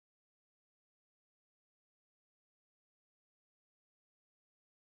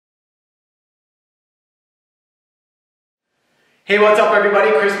Hey, what's up everybody?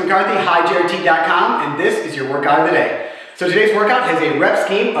 Chris McCarthy, HI-JRT.com, and this is your workout of the day. So today's workout has a rep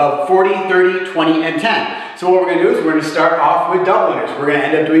scheme of 40, 30, 20, and 10. So what we're going to do is we're going to start off with double unders. We're going to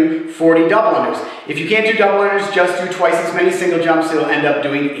end up doing 40 double unders. If you can't do double unders, just do twice as many single jumps, so you'll end up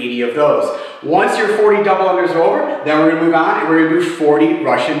doing 80 of those. Once your 40 double unders are over, then we're going to move on and we're going to do 40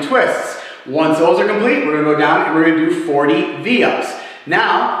 Russian twists. Once those are complete, we're going to go down and we're going to do 40 V-ups.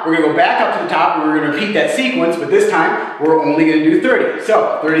 Now, we're going to go back up to the top and we're going to repeat that sequence, but this time, we're only going to do 30.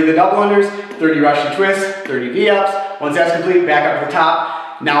 So, 30 the double unders, 30 Russian twists, 30 V-ups. Once that's complete, back up to the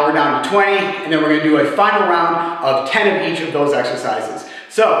top. Now we're down to 20, and then we're going to do a final round of 10 of each of those exercises.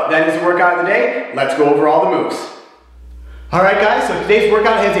 So, that is the workout of the day. Let's go over all the moves. Alright guys, so today's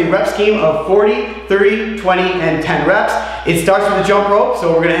workout has a rep scheme of 40, 30, 20, and 10 reps. It starts with a jump rope,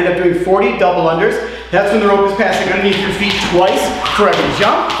 so we're going to end up doing 40 double unders. That's when the rope is passing underneath your feet twice for every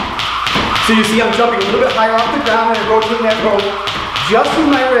jump. So you see I'm jumping a little bit higher off the ground and rotating that rope just with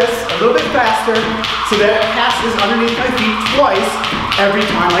my wrists a little bit faster so that it passes underneath my feet twice every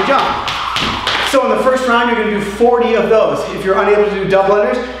time I jump. So in the first round, you're going to do 40 of those. If you're unable to do double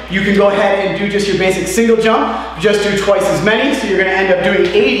unders, you can go ahead and do just your basic single jump. Just do twice as many, so you're going to end up doing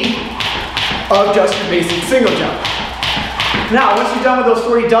 80 of just your basic single jump. Now, once you're done with those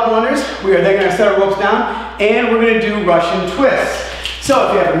 40 double unders, we are then going to set our ropes down, and we're going to do Russian twists. So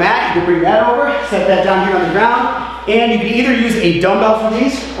if you have a mat, you can bring that over, set that down here on the ground, and you can either use a dumbbell for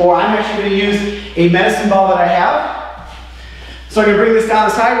these, or I'm actually going to use a medicine ball that I have. So I'm going to bring this down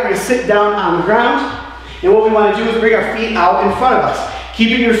the side, we're going to sit down on the ground, and what we want to do is bring our feet out in front of us.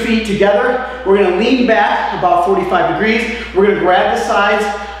 Keeping your feet together, we're going to lean back about 45 degrees. We're going to grab the sides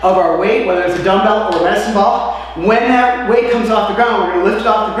of our weight, whether it's a dumbbell or a medicine ball. When that weight comes off the ground, we're going to lift it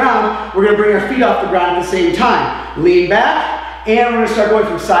off the ground. We're going to bring our feet off the ground at the same time. Lean back. And we're going to start going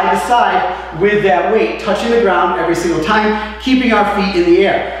from side to side with that weight, touching the ground every single time, keeping our feet in the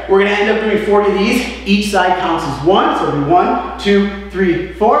air. We're going to end up doing 40 of these. Each side counts as one, so it'll be 1, 2,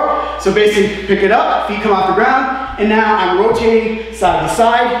 3, 4. So basically, pick it up, feet come off the ground, and now I'm rotating side to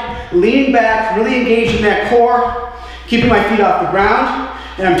side, leaning back, really engaging that core, keeping my feet off the ground,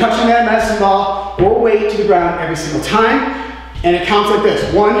 and I'm touching that medicine ball or weight to the ground every single time, and it counts like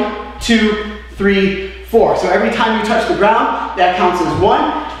this: 1, 2, 3, 4. So every time you touch the ground, that counts as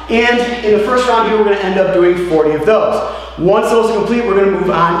 1. And in the first round here, we're going to end up doing 40 of those. Once those are complete, we're going to move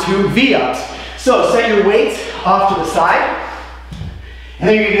on to V-ups. So set your weights off to the side. And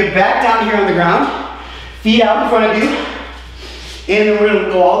then you're going to get back down here on the ground, feet out in front of you. And then we're going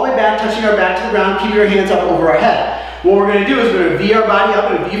to go all the way back, touching our back to the ground, keeping our hands up over our head. What we're going to do is we're going to V our body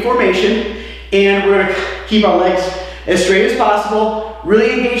up in a V formation, and we're going to keep our legs as straight as possible,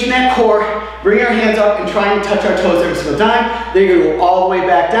 really engaging that core, bring our hands up and try and touch our toes every single time. Then you're going to go all the way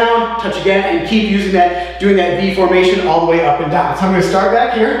back down, touch again, and keep using that, doing that V formation all the way up and down. So I'm going to start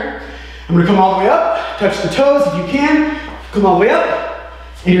back here. I'm going to come all the way up, touch the toes if you can, come all the way up,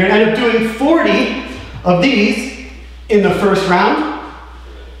 and you're going to end up doing 40 of these in the first round.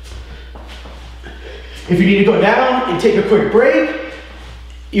 If you need to go down and take a quick break,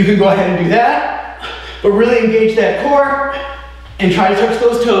 you can go ahead and do that. But really engage that core and try to touch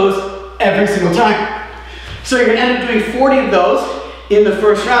those toes every single time. So you're going to end up doing 40 of those in the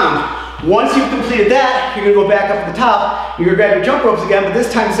first round. Once you've completed that, you're going to go back up to the top. You're going to grab your jump ropes again, but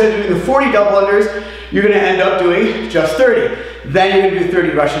this time instead of doing the 40 double unders, you're going to end up doing just 30. Then you're going to do 30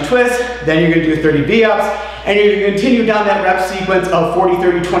 Russian twists, then you're going to do 30 V-ups, and you're going to continue down that rep sequence of 40,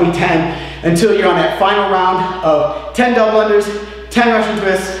 30, 20, 10 until you're on that final round of 10 double unders, 10 Russian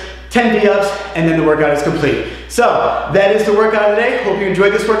twists, 10 V-ups, and then the workout is complete. So, that is the workout of the day. Hope you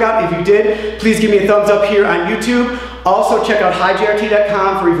enjoyed this workout. If you did, please give me a thumbs up here on YouTube. Also, check out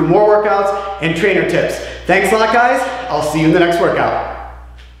HI-JRT.com for even more workouts and trainer tips. Thanks a lot, guys. I'll see you in the next workout.